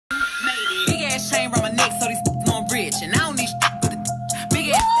so these on rich, and I don't need with a big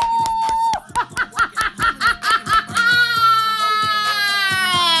ass.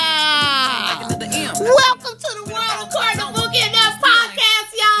 Welcome to the World According to Boogie and That podcast,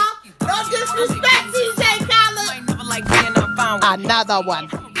 y'all. No disrespect, CJ Collins. Another one.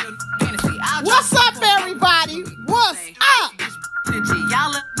 What's up, everybody? What's up?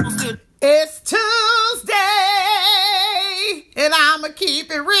 It's Tuesday, and I'ma keep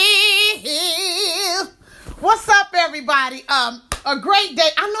it real. What's up, everybody? A great day.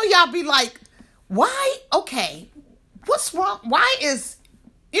 I know y'all be like, why? Okay, what's wrong? Why is,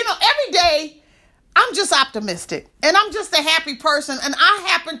 every day I'm just optimistic, and I'm just a happy person, and I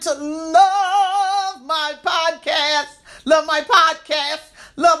happen to love my podcast,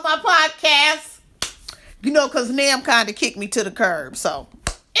 because Nam kind of kicked me to the curb. So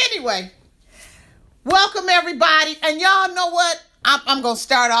anyway, welcome everybody, and y'all know what? I'm going to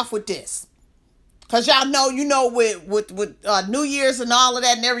start off with this, because y'all know, with New Year's and all of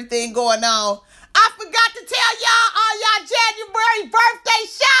that and everything going on, I forgot to tell y'all all y'all January birthday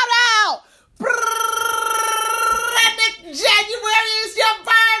shout out. And if January is your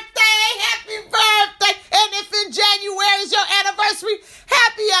birthday, happy birthday. And if in January is your anniversary,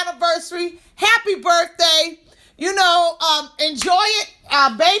 happy birthday. Enjoy it.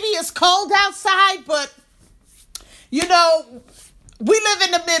 Baby, it's cold outside, but we live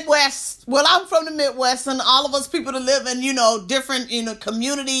in the Midwest. Well, I'm from the Midwest, and all of us people that live in, different,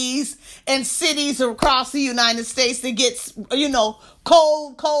 communities and cities across the United States that gets,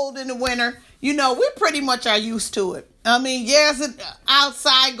 cold in the winter. We pretty much are used to it. I mean, yes,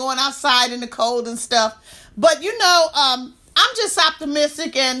 going outside in the cold and stuff. But, I'm just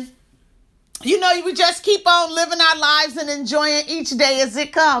optimistic, and, we just keep on living our lives and enjoying each day as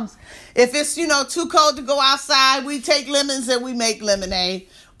it comes. If it's, too cold to go outside, we take lemons and we make lemonade.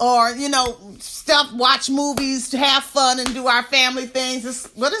 Or, watch movies, have fun, and do our family things. It's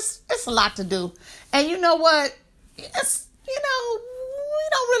a lot to do. And you know what? We don't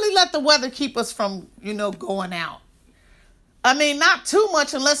really let the weather keep us from, going out. I mean, not too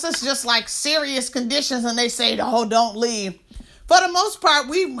much unless it's just like serious conditions and they say, oh, don't leave. For the most part,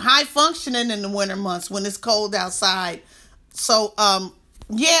 we high functioning in the winter months when it's cold outside. So,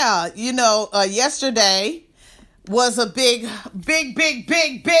 yesterday was a big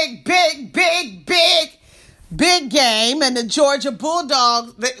game. And the Georgia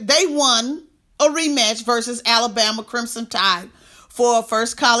Bulldogs, they won a rematch versus Alabama Crimson Tide for a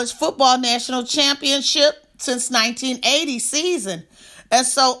first college football national championship since 1980 season. And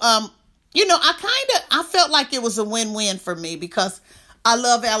so, I felt like it was a win-win for me because I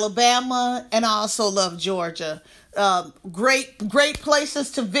love Alabama and I also love Georgia. Great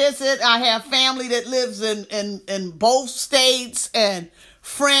places to visit. I have family that lives in both states, and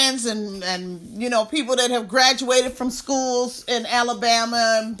friends and people that have graduated from schools in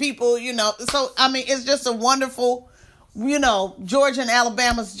Alabama, and people, so I mean, it's just a wonderful, Georgia and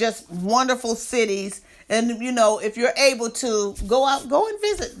Alabama's just wonderful cities. And, if you're able to go out, go and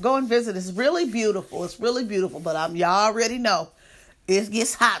visit. It's really beautiful. But y'all already know it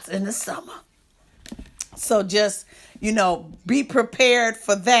gets hot in the summer. So just, be prepared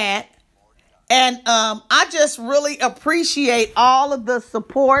for that. And I just really appreciate all of the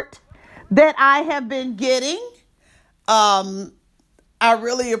support that I have been getting. I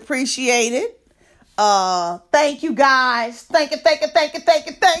really appreciate it. Thank you guys. Thank you.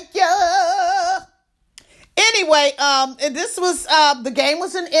 Anyway, this was, the game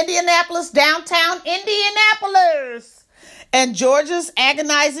was in Indianapolis, downtown Indianapolis. And Georgia's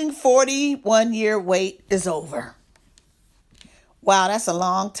agonizing 41-year wait is over. Wow, that's a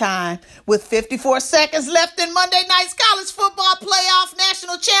long time. With 54 seconds left in Monday night's college football playoff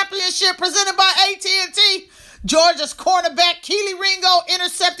national championship presented by AT&T, Georgia's cornerback Keely Ringo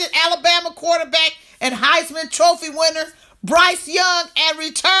intercepted Alabama quarterback and Heisman Trophy winner Bryce Young and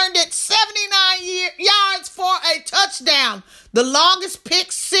returned it 79 yards for a touchdown. The longest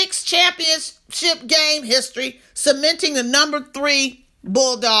pick six championship game history, cementing the number 3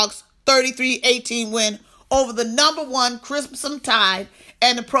 Bulldogs 33-18 win over the number 1 Crimson Tide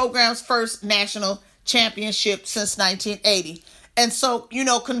and the program's first national championship since 1980. And so,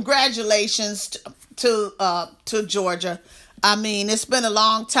 congratulations to Georgia. I mean, it's been a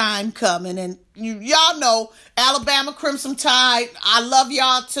long time coming, and y'all know Alabama Crimson Tide. I love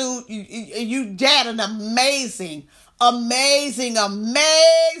y'all too. You did an amazing. Y'all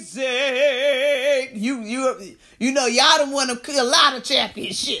done won a lot of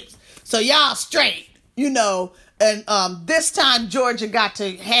championships, so y'all straight. And this time Georgia got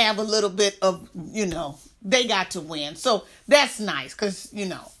to have a little bit of, they got to win, so that's nice because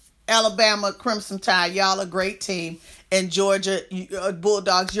Alabama Crimson Tide, y'all a great team. And Georgia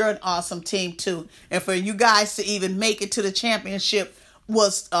Bulldogs, you're an awesome team too. And for you guys to even make it to the championship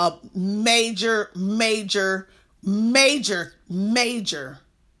was a major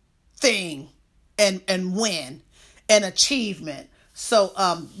thing and win and achievement. So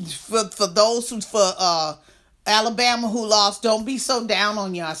for those for Alabama who lost, don't be so down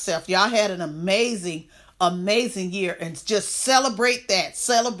on yourself. Y'all had an amazing year, and just celebrate that.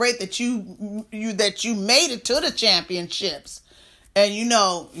 Celebrate that you made it to the championships. And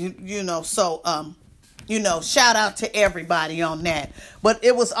shout out to everybody on that. But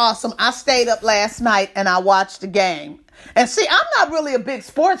it was awesome. I stayed up last night and I watched the game. And see, I'm not really a big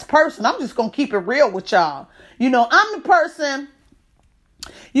sports person. I'm just going to keep it real with y'all. I'm the person,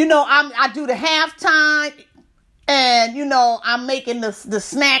 I do the halftime, and, I'm making the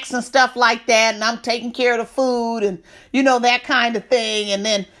snacks and stuff like that, and I'm taking care of the food and, that kind of thing. And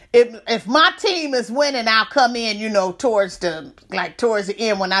then if my team is winning, I'll come in, towards the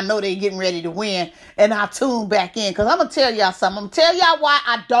end when I know they're getting ready to win, and I'll tune back in. Because I'm going to tell y'all something. I'm going to tell y'all why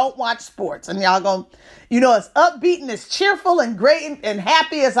I don't watch sports. And y'all going to, as upbeat and as cheerful and great and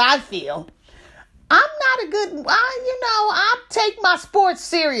happy as I feel, I'm not a good, I take my sports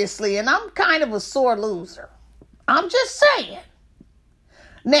seriously, and I'm kind of a sore loser. I'm just saying.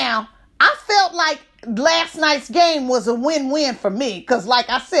 Now, I felt like last night's game was a win-win for me because, like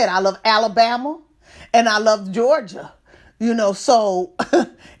I said, I love Alabama and I love Georgia. So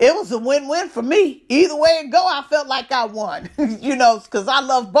it was a win-win for me. Either way it go, I felt like I won, because I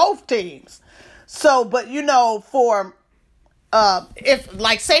love both teams. So, but, for,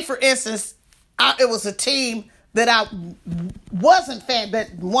 say for instance, it was a team that I wasn't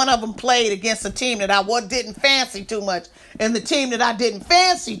that one of them played against a team that I didn't fancy too much, and the team that I didn't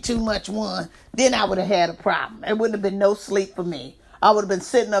fancy too much won, then I would have had a problem. It wouldn't have been no sleep for me. I would have been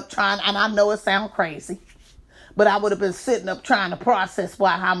sitting up trying, and I know it sounds crazy, but I would have been sitting up trying to process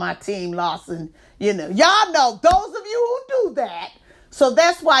how my team lost. And, y'all know, those of you who do that. So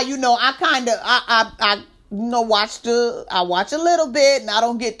that's why, I kind of, I watch a little bit, and I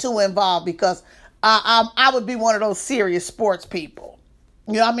don't get too involved because I would be one of those serious sports people.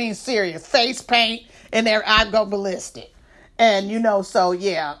 Serious. Face paint, and I go ballistic. And, so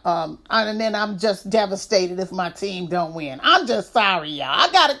yeah. And then I'm just devastated if my team don't win. I'm just sorry, y'all.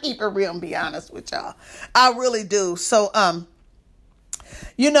 I got to keep it real and be honest with y'all. I really do. So,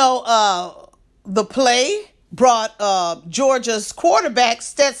 the play brought Georgia's quarterback,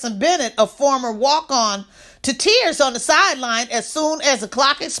 Stetson Bennett, a former walk-on, to tears on the sideline as soon as the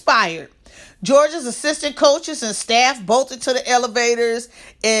clock expired. Georgia's assistant coaches and staff bolted to the elevators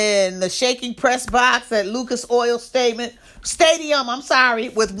in the shaking press box at Lucas Oil Stadium,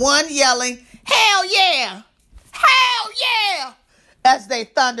 with one yelling, "Hell yeah! Hell yeah!" as they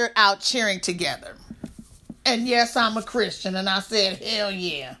thundered out cheering together. And yes, I'm a Christian, and I said, hell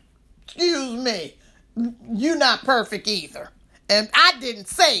yeah. Excuse me. You're not perfect either. And I didn't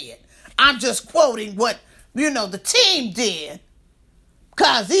say it. I'm just quoting what, the team did.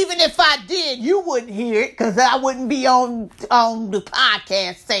 Because even if I did, you wouldn't hear it because I wouldn't be on the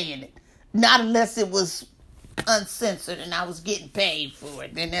podcast saying it. Not unless it was uncensored and I was getting paid for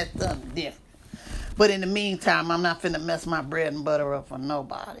it. Then that's something different. But in the meantime, I'm not finna mess my bread and butter up for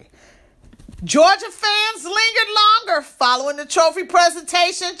nobody. Georgia fans lingered longer following the trophy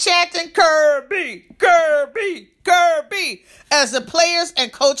presentation, chanting Kirby, Kirby, Kirby, as the players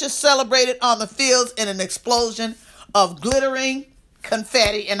and coaches celebrated on the fields in an explosion of glittering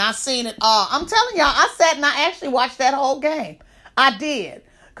confetti. And I seen it all. I'm telling y'all, I sat and I actually watched that whole game. I did.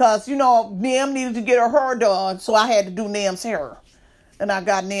 Because, Nim needed to get her hair done, so I had to do Nim's hair. And I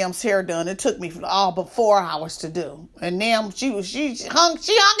got Nim's hair done. It took me all but 4 hours to do. And Nim, she hung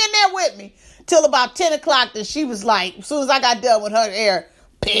in there with me till about 10 o'clock. Then she was like, as soon as I got done with her hair,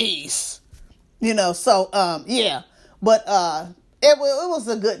 peace. Yeah. But it was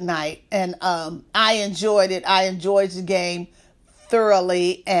a good night. And I enjoyed it. I enjoyed the game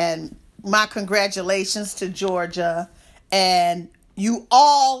thoroughly. And my congratulations to Georgia. And you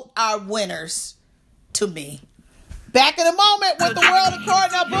all are winners to me. Back in a moment with the world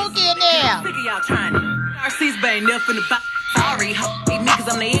according to Bookie in there. Sick of y'all trying to RC's bang up in the box. Sorry,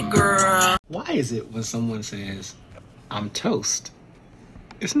 niggas, I'm the it girl. Why is it when someone says, I'm toast,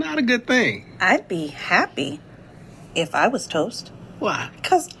 it's not a good thing? I'd be happy if I was toast. Why?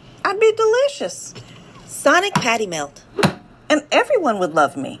 Because I'd be delicious. Sonic Patty Melt. And everyone would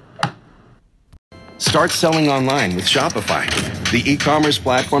love me. Start selling online with Shopify, the e-commerce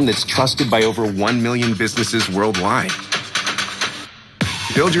platform that's trusted by over 1 million businesses worldwide.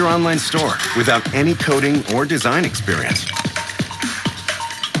 Build your online store without any coding or design experience.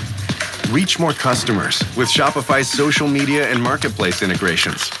 Reach more customers with Shopify's social media and marketplace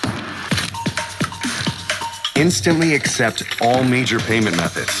integrations. Instantly accept all major payment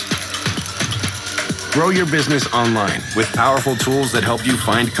methods. Grow your business online with powerful tools that help you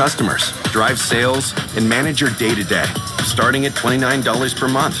find customers, drive sales, and manage your day-to-day, starting at $29 per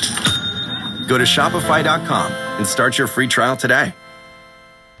month. Go to Shopify.com and start your free trial today.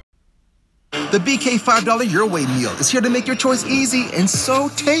 The BK $5 Your Way meal is here to make your choice easy and so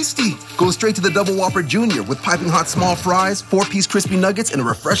tasty. Go straight to the Double Whopper Jr. with piping hot small fries, 4-piece crispy nuggets, and a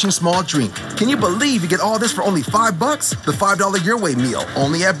refreshing small drink. Can you believe you get all this for only $5? The $5 Your Way meal,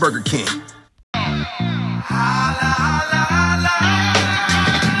 only at Burger King.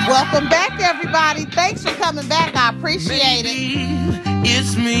 Welcome back, everybody. Thanks for coming back. I appreciate it.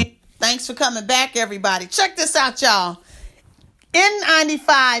 It's me. Thanks for coming back, everybody. Check this out, y'all.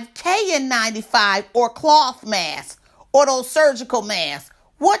 N95, KN95, or cloth masks, or those surgical masks.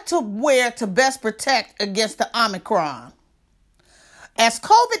 What to wear to best protect against the Omicron? As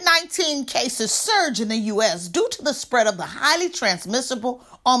COVID-19 cases surge in the U.S. due to the spread of the highly transmissible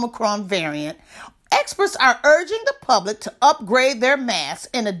Omicron variant, experts are urging the public to upgrade their masks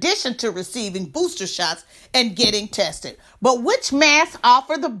in addition to receiving booster shots and getting tested. But which masks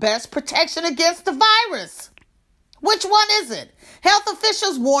offer the best protection against the virus? Which one is it? Health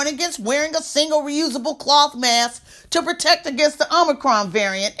officials warn against wearing a single reusable cloth mask to protect against the Omicron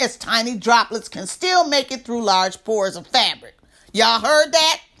variant, as tiny droplets can still make it through large pores of fabric. Y'all heard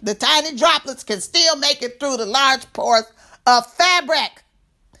that? The tiny droplets can still make it through the large pores of fabric.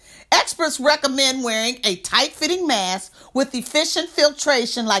 Experts recommend wearing a tight-fitting mask with efficient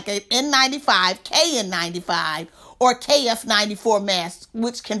filtration like an N95, KN95, or KF94 masks,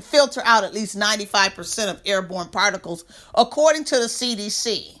 which can filter out at least 95% of airborne particles, according to the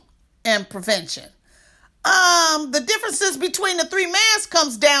CDC and prevention. The differences between the three masks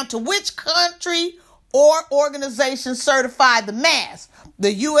comes down to which country or organization certified the mask.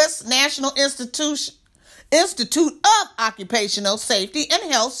 The U.S. National Institute of Occupational Safety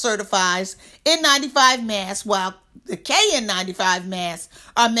and Health certifies N95 masks, while the KN95 masks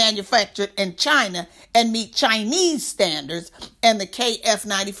are manufactured in China and meet Chinese standards, and the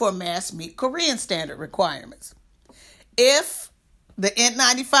KF94 masks meet Korean standard requirements. If the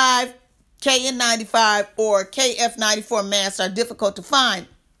N95, KN95, or KF94 masks are difficult to find,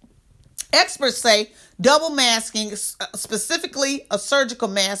 experts say double masking, specifically a surgical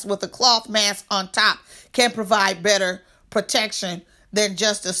mask with a cloth mask on top, can provide better protection than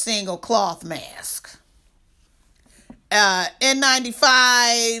just a single cloth mask. N95,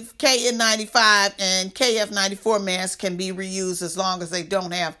 KN95, and KF94 masks can be reused as long as they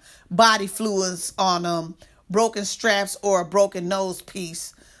don't have body fluids on them, broken straps, or a broken nose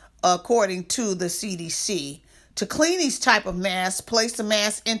piece, according to the CDC. To clean these type of masks, place the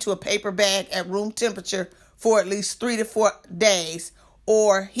mask into a paper bag at room temperature for at least 3 to 4 days,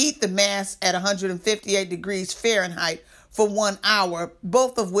 or heat the mask at 158 degrees Fahrenheit for 1 hour,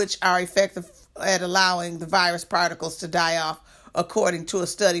 both of which are effective at allowing the virus particles to die off, according to a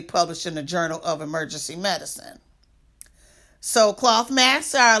study published in the Journal of Emergency Medicine. So cloth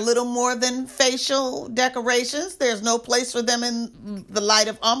masks are a little more than facial decorations. There's no place for them in the light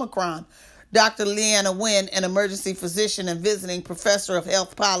of Omicron. Dr. Leanna Nguyen, an emergency physician and visiting professor of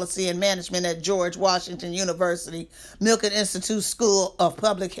health policy and management at George Washington University Milken Institute School of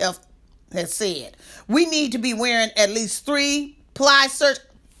Public Health, has said, "We need to be wearing at least 3 ply surgical."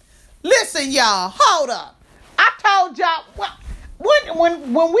 Listen, y'all, hold up. I told y'all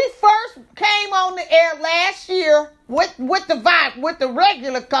when we first came on the air last year with the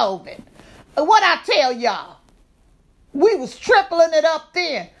regular COVID, what I tell y'all, we was tripling it up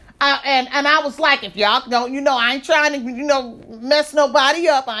then. And I was like, if y'all don't, I ain't trying to, mess nobody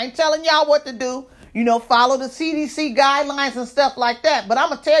up. I ain't telling y'all what to do. Follow the CDC guidelines and stuff like that. But I'm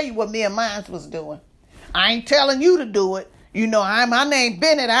going to tell you what me and mine was doing. I ain't telling you to do it. My name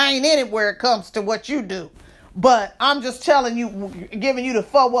Bennett. I ain't in it where it comes to what you do. But I'm just telling you, giving you the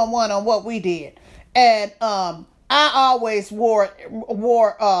 411 on what we did. And I always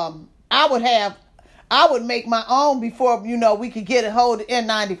I would make my own before, we could get a hold of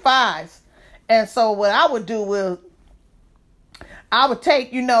N95s. And so what I would do was, I would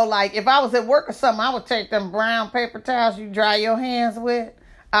take, like if I was at work or something, I would take them brown paper towels you dry your hands with.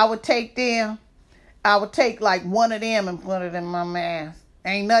 I would take like one of them and put it in my mask.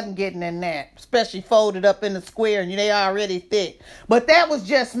 Ain't nothing getting in that, especially folded up in the square and they already thick. But that was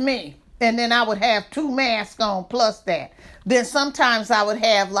just me. And then I would have 2 masks on plus that. Then sometimes I would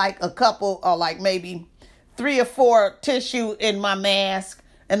have like a couple or like maybe 3 or 4 tissue in my mask.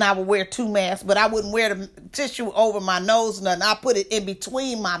 and I would wear 2 masks, but I wouldn't wear the tissue over my nose or nothing. I put it in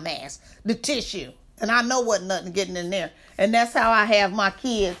between my mask, the tissue. And I know wasn't nothing getting in there. And that's how I have my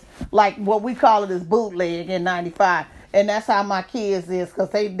kids, like what we call it is bootleg in 95. And that's how my kids is, because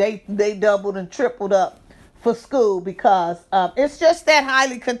they doubled and tripled up for school because it's just that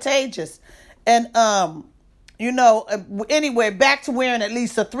highly contagious. And, anyway, back to wearing at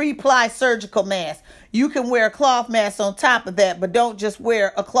least a 3-ply surgical mask. You can wear a cloth mask on top of that, but don't just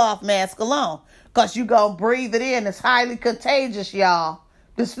wear a cloth mask alone, because you're going to breathe it in. It's highly contagious, y'all.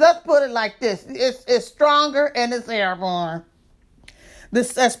 Let's put it like this. It's stronger and it's airborne.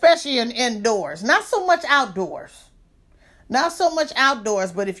 This, especially in indoors. Not so much outdoors. Not so much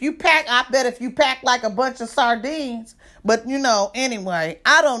outdoors, but if you pack, I bet if you pack like a bunch of sardines, but anyway,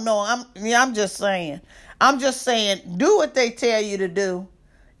 I don't know. I'm just saying, do what they tell you to do,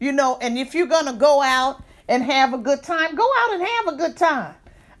 and if you're going to go out and have a good time, go out and have a good time.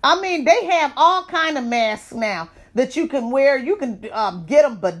 I mean, they have all kind of masks now that you can wear. You can get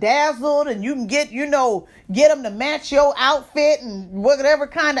them bedazzled, and you can get them to match your outfit and whatever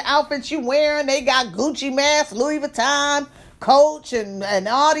kind of outfits you wearing. They got Gucci masks, Louis Vuitton, Coach, and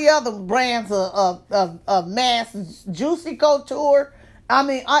all the other brands of masks, Juicy Couture. I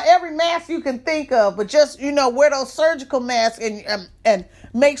mean, every mask you can think of, but just, wear those surgical masks and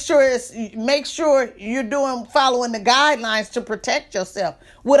make sure you're following the guidelines to protect yourself.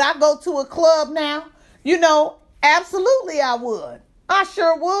 Would I go to a club now? Absolutely I would. I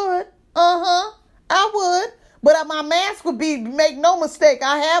sure would. I would. But my mask would be, make no mistake,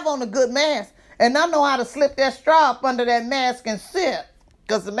 I have on a good mask. And I know how to slip that straw up under that mask and sip.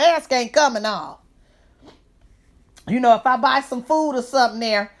 Because the mask ain't coming off. If I buy some food or something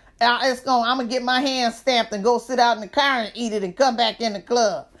there, I'm going to get my hand stamped and go sit out in the car and eat it and come back in the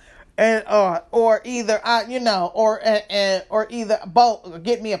club. Or either both,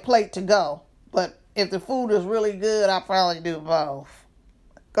 get me a plate to go. But if the food is really good, I'll probably do both.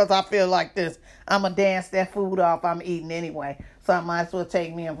 Because I feel like this, I'm going to dance that food off I'm eating anyway. So I might as well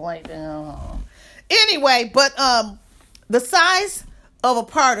take me a plate. Anyway, but the size of a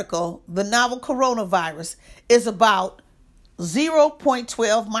particle, the novel coronavirus, is about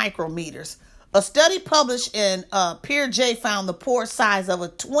 0.12 micrometers. A study published in Peer J found the pore size of a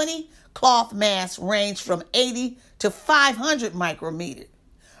 20 cloth mask ranged from 80 to 500 micrometers,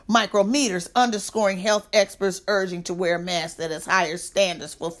 underscoring health experts urging to wear masks that has higher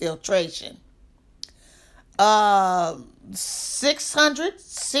standards for filtration.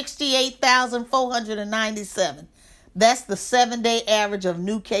 668,497. That's the 7-day average of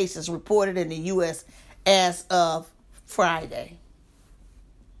new cases reported in the U.S. as of Friday.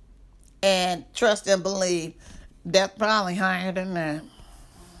 And trust and believe, that's probably higher than that.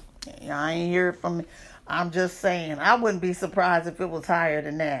 I ain't hear it from me. I'm just saying, I wouldn't be surprised if it was higher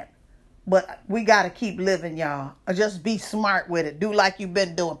than that. But we got to keep living, y'all. Just be smart with it. Do like you've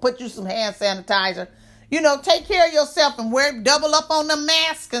been doing. Put you some hand sanitizer. Take care of yourself and double up on the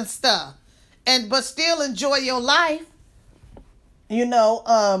mask and stuff. But still enjoy your life.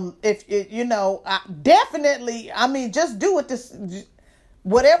 Definitely, just do what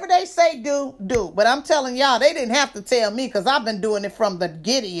whatever they say, do. But I'm telling y'all, they didn't have to tell me, because I've been doing it from the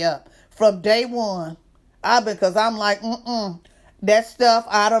giddy up, from day one. Because I'm like, that stuff,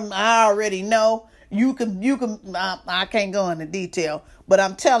 I already know. You can, I can't go into detail, but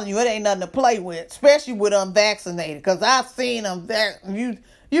I'm telling you, it ain't nothing to play with, especially with unvaccinated, because I've seen them, you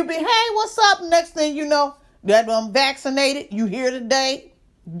be, hey, what's up? Next thing you know, that unvaccinated, you here today,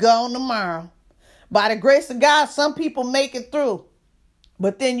 gone tomorrow. By the grace of God, some people make it through,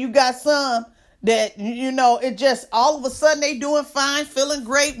 but then you got some that, it just, all of a sudden they doing fine, feeling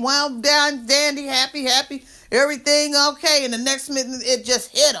great, wound down, dandy, happy, everything okay, and the next minute it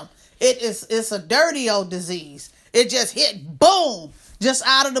just hit them. It's a dirty old disease. It just hit, boom, just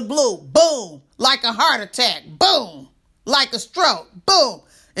out of the blue, boom, like a heart attack, boom, like a stroke, boom.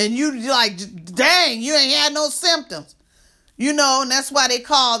 And you like, dang, you ain't had no symptoms. And that's why they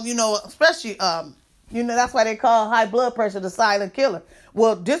call, especially, that's why they call high blood pressure the silent killer.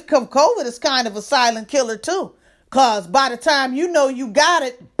 Well, this COVID is kind of a silent killer too. Because by the time you got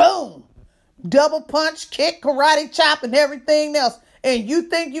it, boom, double punch, kick, karate chop, and everything else. And you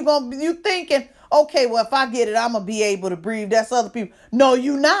think you thinking, okay, well, if I get it, I'm going to be able to breathe. That's other people. No,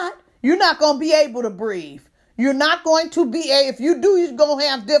 you're not. You're not going to be able to breathe. You're not going to be if you do, you're going to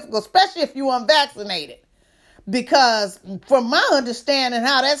have difficulty, especially if you're unvaccinated. Because from my understanding,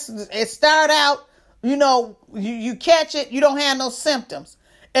 how it started out, you catch it, you don't have no symptoms.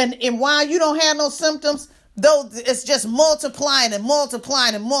 And while you don't have no symptoms, though it's just multiplying and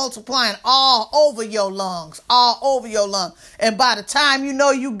multiplying and multiplying all over your lungs, all over your lungs. And by the time you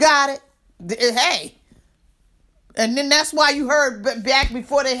know you got it, hey. And then that's why you heard back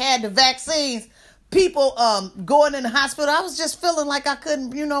before they had the vaccines, people going in the hospital. I was just feeling like I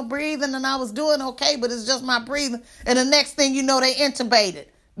couldn't, breathe, and I was doing okay, but it's just my breathing. And the next thing you know, they intubated.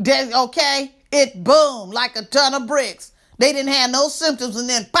 It boom, like a ton of bricks. They didn't have no symptoms, and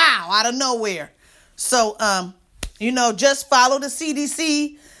then pow, out of nowhere. So, just follow the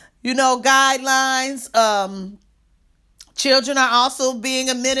CDC, guidelines. Children are also being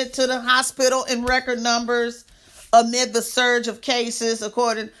admitted to the hospital in record numbers amid the surge of cases,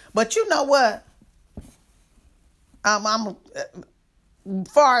 but you know what? When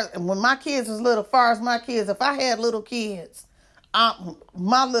my kids was little, if I had little kids,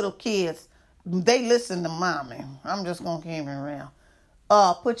 my little kids, they listen to mommy. I'm just going to keep it real.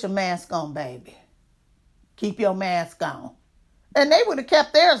 Put your mask on, baby. Keep your mask on. And they would have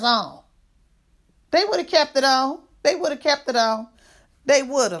kept theirs on. They would have kept it on. They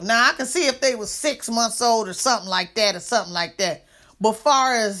would have. Now, I can see if they was 6 months old or something like that. But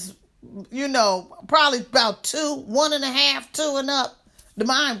far as, probably about 2, 1.5, 2 and up, the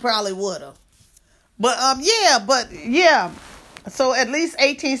mine probably would have. But, yeah. So at least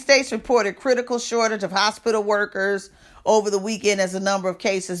 18 states reported critical shortage of hospital workers over the weekend as a number of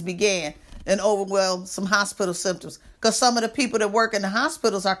cases began and overwhelmed some hospital symptoms. Because some of the people that work in the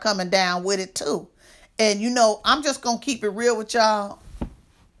hospitals are coming down with it too. And, I'm just going to keep it real with y'all.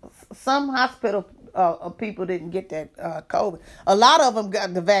 Some hospital people didn't get that COVID. A lot of them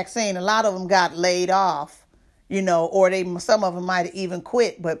got the vaccine. A lot of them got laid off, or some of them might have even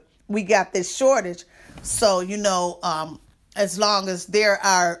quit. But we got this shortage. So, as long as there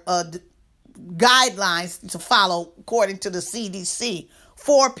are guidelines to follow according to the CDC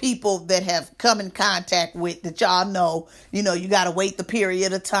for people that have come in contact with, that y'all know, you got to wait the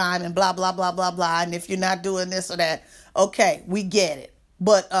period of time and blah, blah, blah, blah, blah. And if you're not doing this or that, okay, we get it.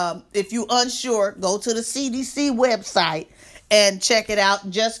 But if you're unsure, go to the CDC website and check it out.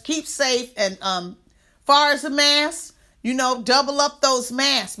 Just keep safe. And far as the masks, double up those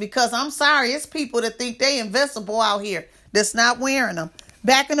masks, because I'm sorry, it's people that think they invincible out here that's not wearing them.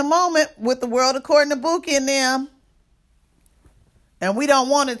 Back in a moment with the world according to Buki and them. And we don't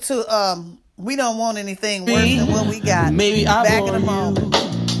want it to, we don't want anything worse than what we got. Maybe I back in a moment.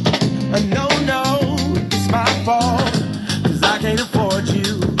 No, it's my fault, 'cause I can't afford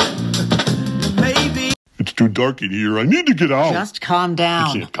you. Maybe it's too dark in here. I need to get out. Just calm down.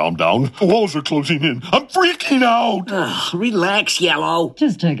 I can't calm down. The walls are closing in. I'm freaking out. Ugh, relax, Yellow.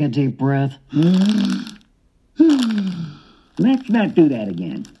 Just take a deep breath. Let's not do that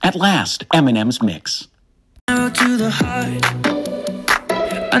again. At last, M&M's Mix. to the heart.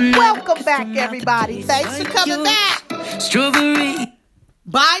 Welcome back, everybody. Thanks for coming back. Strawberry.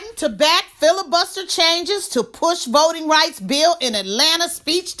 Biden to back filibuster changes to push voting rights bill in Atlanta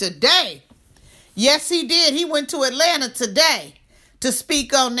speech today. Yes, he did. He went to Atlanta today to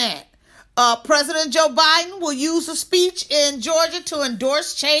speak on that. President Joe Biden will use a speech in Georgia to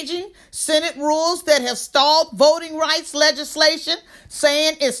endorse changing Senate rules that have stalled voting rights legislation,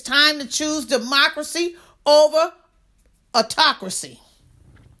 saying it's time to choose democracy over autocracy.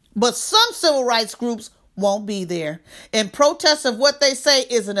 But some civil rights groups won't be there in protest of what they say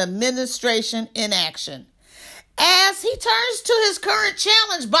is an administration inaction. As he turns to his current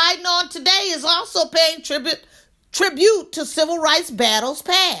challenge, Biden on today is also paying tribute to civil rights battles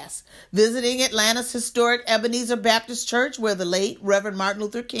past, visiting Atlanta's historic Ebenezer Baptist Church, where the late Reverend Martin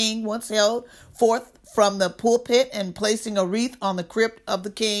Luther King once held forth from the pulpit, and placing a wreath on the crypt of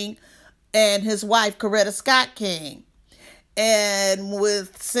the King and his wife, Coretta Scott King. And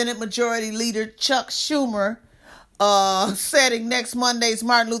with Senate Majority Leader Chuck Schumer setting next Monday's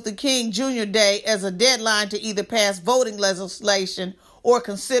Martin Luther King Jr. Day as a deadline to either pass voting legislation or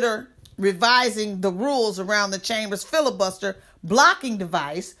consider revising the rules around the chamber's filibuster blocking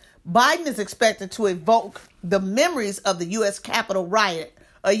device, Biden is expected to evoke the memories of the U.S. Capitol riot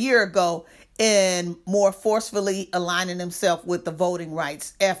a year ago and more forcefully aligning himself with the voting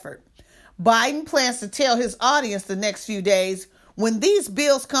rights effort. Biden plans to tell his audience the next few days when these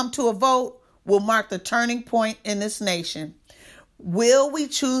bills come to a vote will mark the turning point in this nation. Will we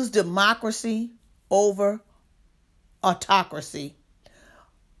choose democracy over autocracy?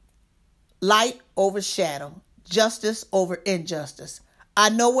 Light over shadow, justice over injustice. I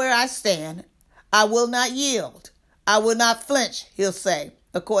know where I stand. I will not yield. I will not flinch, he'll say,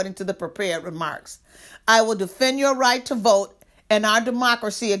 according to the prepared remarks. I will defend your right to vote and our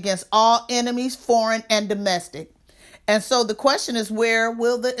democracy against all enemies, foreign and domestic. And so the question is, where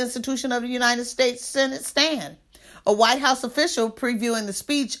will the institution of the United States Senate stand? A White House official previewing the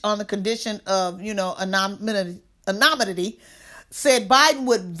speech on the condition of, anonymity said Biden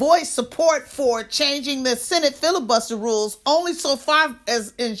would voice support for changing the Senate filibuster rules only so far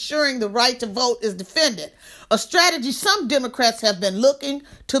as ensuring the right to vote is defended, a strategy some Democrats have been looking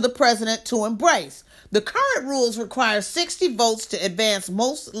to the president to embrace. The current rules require 60 votes to advance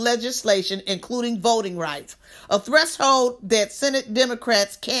most legislation, including voting rights, a threshold that Senate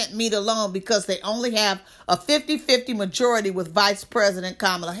Democrats can't meet alone because they only have a 50-50 majority with Vice President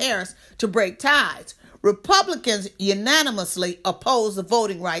Kamala Harris to break ties. Republicans unanimously oppose the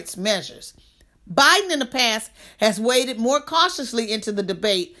voting rights measures. Biden in the past has waded more cautiously into the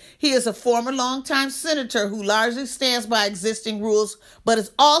debate. He is a former longtime senator who largely stands by existing rules, but is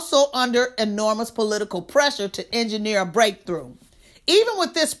also under enormous political pressure to engineer a breakthrough. Even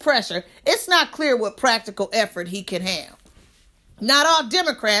with this pressure, it's not clear what practical effort he can have. Not all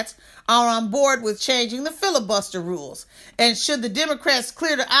Democrats are on board with changing the filibuster rules. And should the Democrats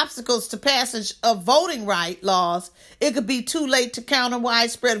clear the obstacles to passage of voting right laws, it could be too late to counter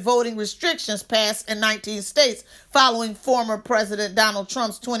widespread voting restrictions passed in 19 states following former President Donald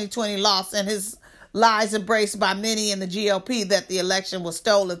Trump's 2020 loss and his lies embraced by many in the GOP that the election was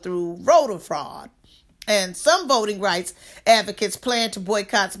stolen through voter fraud. And some voting rights advocates plan to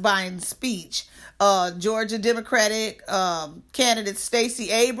boycott Biden's speech. Georgia Democratic candidate Stacey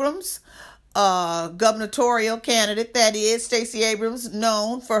Abrams, gubernatorial candidate, that is, Stacey Abrams,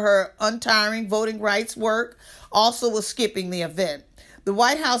 known for her untiring voting rights work, also was skipping the event. The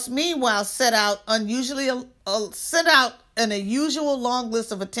White House, meanwhile, sent out an unusual long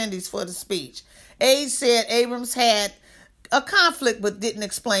list of attendees for the speech. Aides said Abrams had a conflict but didn't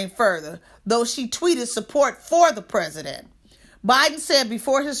explain further, though she tweeted support for the president. Biden said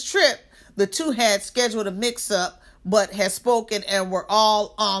before his trip, the two had scheduled a mix-up, but had spoken and were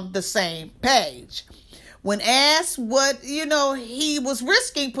all on the same page. When asked what, he was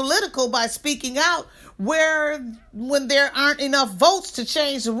risking political by speaking out when there aren't enough votes to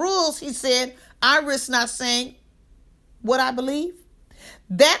change the rules, he said, I risk not saying what I believe.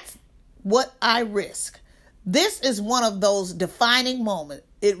 That's what I risk. This is one of those defining moments.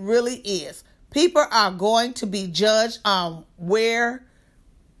 It really is. People are going to be judged on where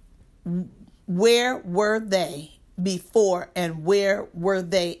were they before and where were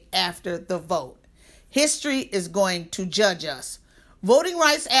they after the vote. History is going to judge us. Voting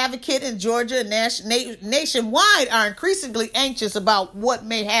rights advocates in Georgia and nationwide are increasingly anxious about what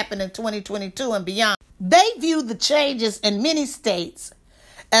may happen in 2022 and beyond. They view the changes in many states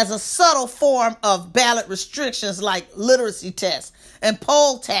as a subtle form of ballot restrictions like literacy tests and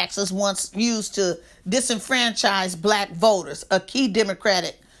poll taxes once used to disenfranchise black voters, a key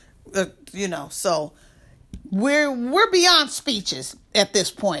Democratic, so we're beyond speeches at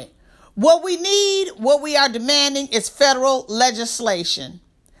this point. What we are demanding is federal legislation,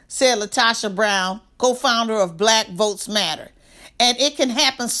 said Latasha Brown, co-founder of Black Votes Matter. And it can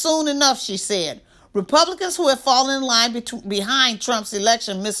happen soon enough, she said. Republicans who have fallen in line behind Trump's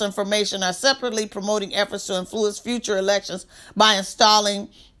election misinformation are separately promoting efforts to influence future elections by installing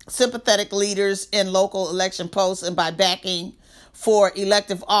sympathetic leaders in local election posts and by backing for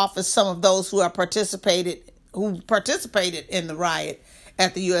elective office some of those who participated in the riot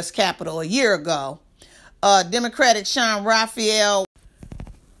at the U.S. Capitol a year ago. Democratic Sean Raphael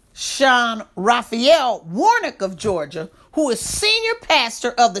Warnock of Georgia, who is senior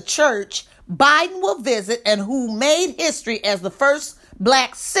pastor of the church Biden will visit and who made history as the first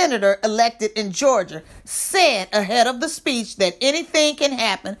black senator elected in Georgia, said ahead of the speech that anything can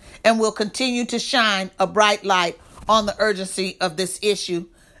happen and will continue to shine a bright light on the urgency of this issue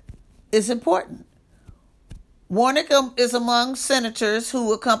is important. Warnock is among senators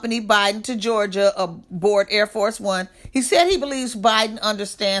who accompanied Biden to Georgia aboard Air Force One. He said he believes Biden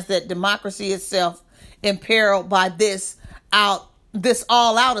understands that democracy itself imperiled by this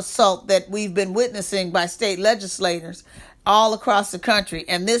all-out assault that we've been witnessing by state legislators all across the country.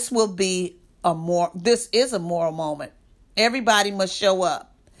 And this is a moral moment. Everybody must show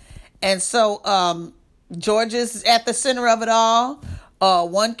up. And so Georgia's at the center of it all.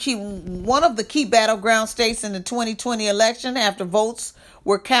 One of the key battleground states in the 2020 election. After votes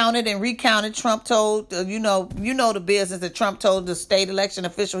were counted and recounted, Trump told, the business that Trump told the state election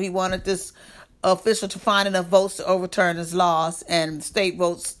official he wanted this official to find enough votes to overturn his laws, and state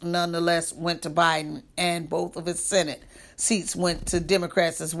votes nonetheless went to Biden, and both of his Senate seats went to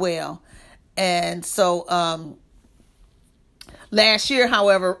Democrats as well. And so last year,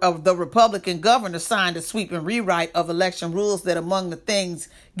 however, the Republican governor signed a sweeping rewrite of election rules that, among the things,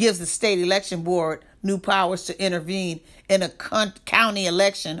 gives the state election board new powers to intervene in a county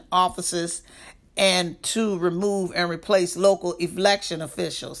election offices and to remove and replace local election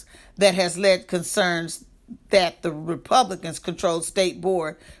officials. That has led concerns that the Republicans-controlled state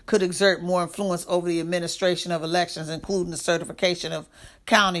board could exert more influence over the administration of elections, including the certification of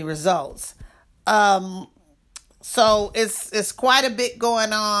county results. So it's quite a bit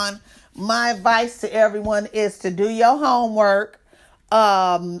going on. My advice to everyone is to do your homework,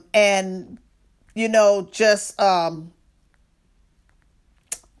 and, you know, just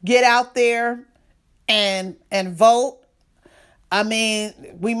get out there and vote. I mean,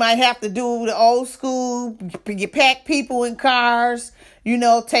 we might have to do the old school, you pack people in cars, you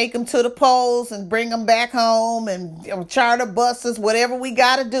know, take them to the polls and bring them back home, and charter buses, whatever we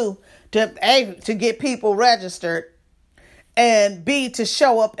got to do to A, to get people registered, and B, to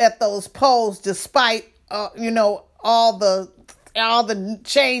show up at those polls despite, you know, all the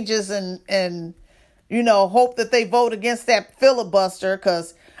changes and, you know, hope that they vote against that filibuster.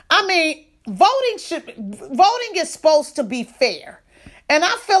 Because, I mean, voting is supposed to be fair. And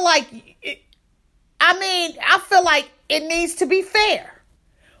I feel like, it needs to be fair.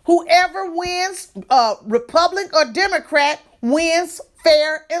 Whoever wins, Republican or Democrat, wins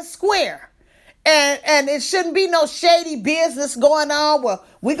fair and square. And it shouldn't be no shady business going on where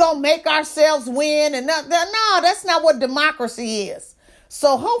we're going to make ourselves win. And no, that's not what democracy is.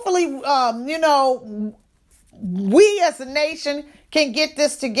 So hopefully, you know, we as a nation can get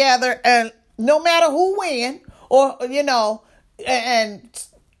this together, and no matter who win, or, you know, and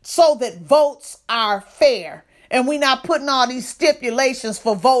so that votes are fair. And we're not putting all these stipulations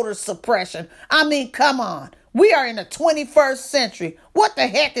for voter suppression. I mean, come on. We are in the 21st century. What the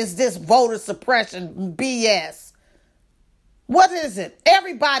heck is this voter suppression BS? What is it?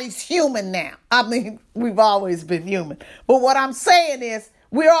 Everybody's human now. I mean, we've always been human. But what I'm saying is,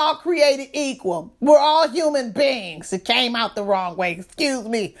 we're all created equal. We're all human beings. It came out the wrong way. Excuse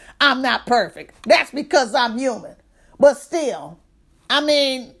me. I'm not perfect. That's because I'm human. But still, I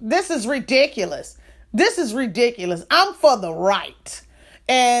mean, this is ridiculous. This is ridiculous. I'm for the right.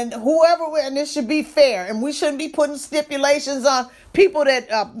 And and this should be fair. And we shouldn't be putting stipulations on people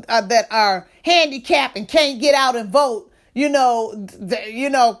that are handicapped and can't get out and vote. You know, they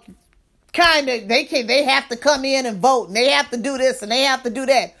have to come in and vote, and they have to do this and they have to do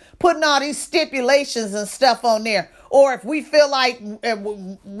that. Putting all these stipulations and stuff on there. Or if we feel like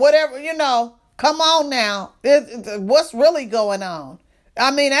whatever, you know, come on now. What's really going on?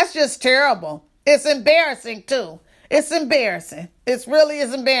 I mean, that's just terrible. It's embarrassing too. It's embarrassing. It really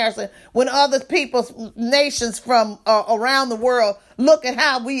is embarrassing when other people's nations from around the world look at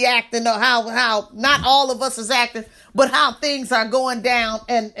how we act and how not all of us is acting, but how things are going down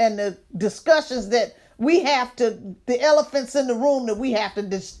and the discussions that we have to, the elephants in the room that we have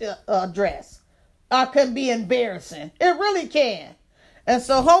to address can be embarrassing. It really can. And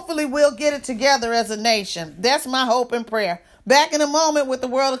so hopefully we'll get it together as a nation. That's my hope and prayer. Back in a moment with the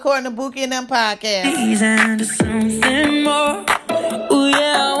World According to Buki and them podcast. He's into something more. Ooh,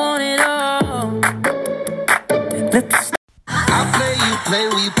 yeah, I want it all. Let's I play, you play,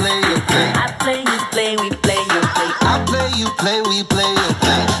 we play, you play. I play, you play, we play, you play. I play, you play, we play, you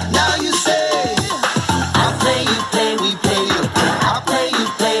play. Now you say, I play, you play, we play, you play. I play, you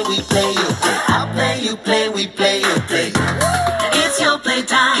play, we play, you play. I play, you play, we play, you play. It's your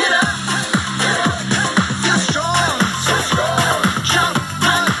playtime. Get up. Feel strong, so strong. Jump,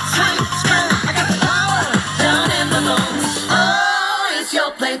 run, swing, sprint. I got the power Down in the bones. Oh, it's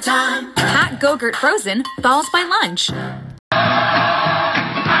your playtime. Hot Go-Gurt Frozen falls by lunch.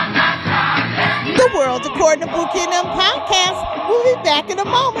 The World According to Buki and them podcast. We'll be back in a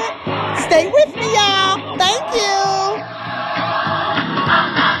moment. Stay with me, y'all. Thank you.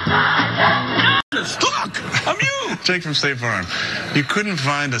 Look, I'm you. Jake from State Farm. You couldn't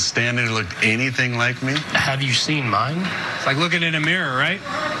find a stand-in who looked anything like me? Have you seen mine? It's like looking in a mirror, right?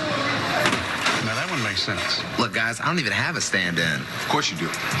 Now that one makes sense. Look, guys, I don't even have a stand-in. Of course you do.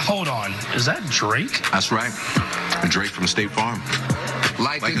 Hold on. Is that Drake? That's right. Drake from State Farm.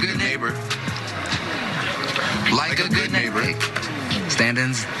 Like a good neighbor. Like a good neighbor.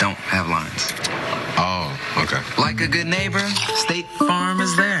 Stand-ins don't have lines. Oh, okay. Like a good neighbor, State Farm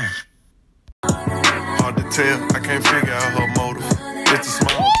is there. Hard to tell. I can't figure out her motive. It's a small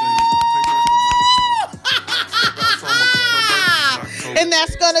thing. And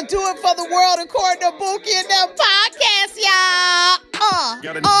that's going to do it for the World According to Buki and them podcast, y'all.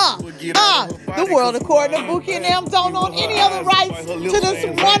 The World According to Buki and them don't own any other rights to this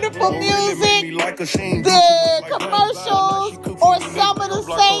wonderful music, the commercials, or some of the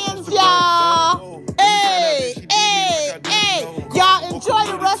sayings, y'all. Hey. Y'all enjoy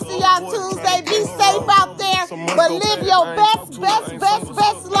the rest of y'all Tuesday. Be safe but live your best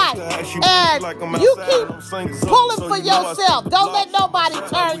life. And you keep pulling for yourself. Don't let nobody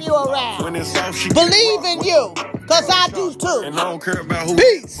turn you around. Believe in you, because I do too. And I don't care about who.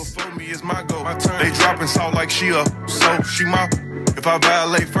 Peace. Before me is my goal. They dropping salt like she up, so she my. If I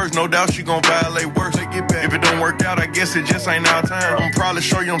violate first, no doubt she gon' violate worse. If it don't work out, I guess it just ain't our time. I'm probably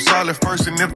show you I'm solid first, and if